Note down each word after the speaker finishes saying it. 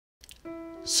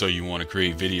So you want to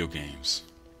create video games.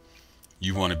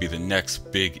 You want to be the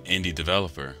next big indie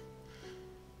developer.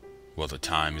 Well, the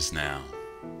time is now.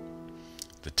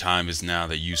 The time is now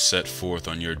that you set forth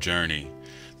on your journey,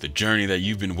 the journey that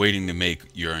you've been waiting to make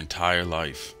your entire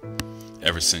life,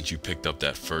 ever since you picked up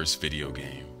that first video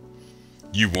game.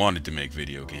 You wanted to make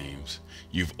video games.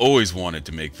 You've always wanted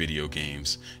to make video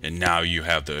games, and now you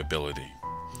have the ability.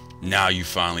 Now you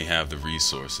finally have the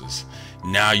resources.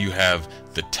 Now you have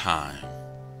the time.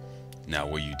 Now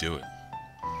will you do it?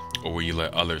 Or will you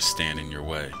let others stand in your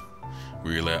way?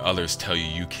 Will you let others tell you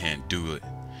you can't do it?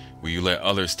 Will you let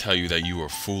others tell you that you are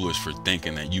foolish for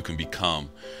thinking that you can become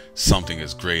something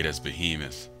as great as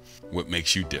Behemoth? What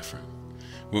makes you different?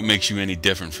 What makes you any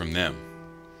different from them?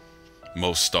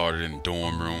 Most started in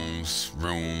dorm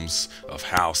rooms of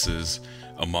houses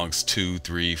amongst 2,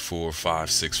 3, 4,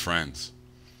 5, 6 friends.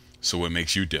 So what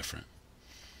makes you different?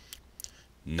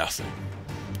 Nothing.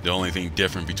 The only thing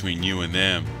different between you and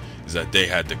them is that they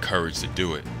had the courage to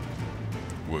do it.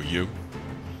 Will you?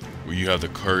 Will you have the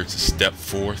courage to step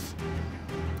forth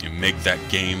and make that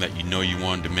game that you know you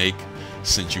wanted to make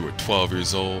since you were 12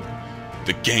 years old?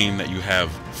 The game that you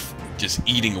have just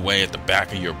eating away at the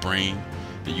back of your brain,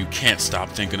 that you can't stop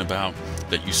thinking about,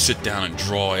 that you sit down and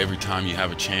draw every time you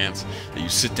have a chance, that you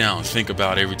sit down and think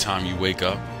about every time you wake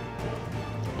up?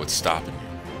 What's stopping you?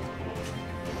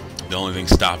 The only thing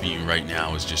stopping you right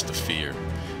now is just the fear.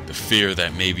 The fear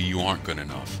that maybe you aren't good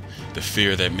enough. The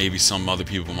fear that maybe some other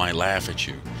people might laugh at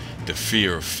you. The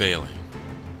fear of failing.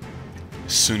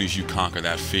 As soon as you conquer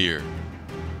that fear,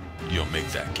 you'll make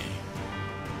that game.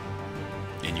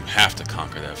 And you have to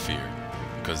conquer that fear,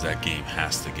 because that game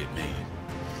has to get made.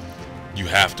 You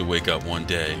have to wake up one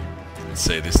day and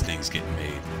say, this thing's getting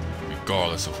made,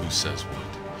 regardless of who says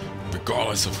what.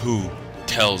 Regardless of who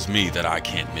tells me that I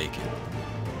can't make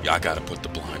it. I gotta put the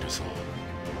blinders on.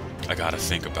 I gotta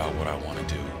think about what I want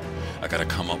to do. I gotta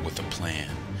come up with a plan.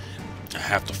 I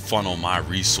have to funnel my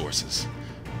resources,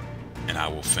 and I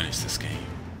will finish this game.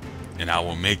 And I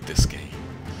will make this game.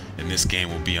 And this game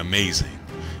will be amazing.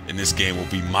 And this game will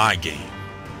be my game.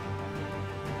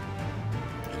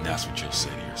 And that's what you'll say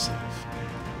to yourself.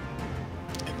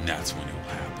 And that's when it will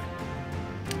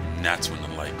happen. And that's when the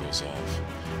light goes off.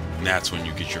 And that's when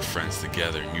you get your friends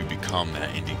together and you become that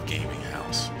indie gaming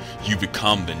house. You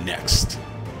become the next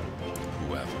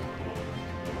whoever.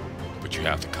 But you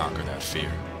have to conquer that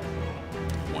fear.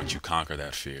 Once you conquer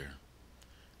that fear,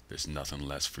 there's nothing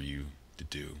less for you to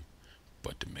do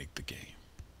but to make the game.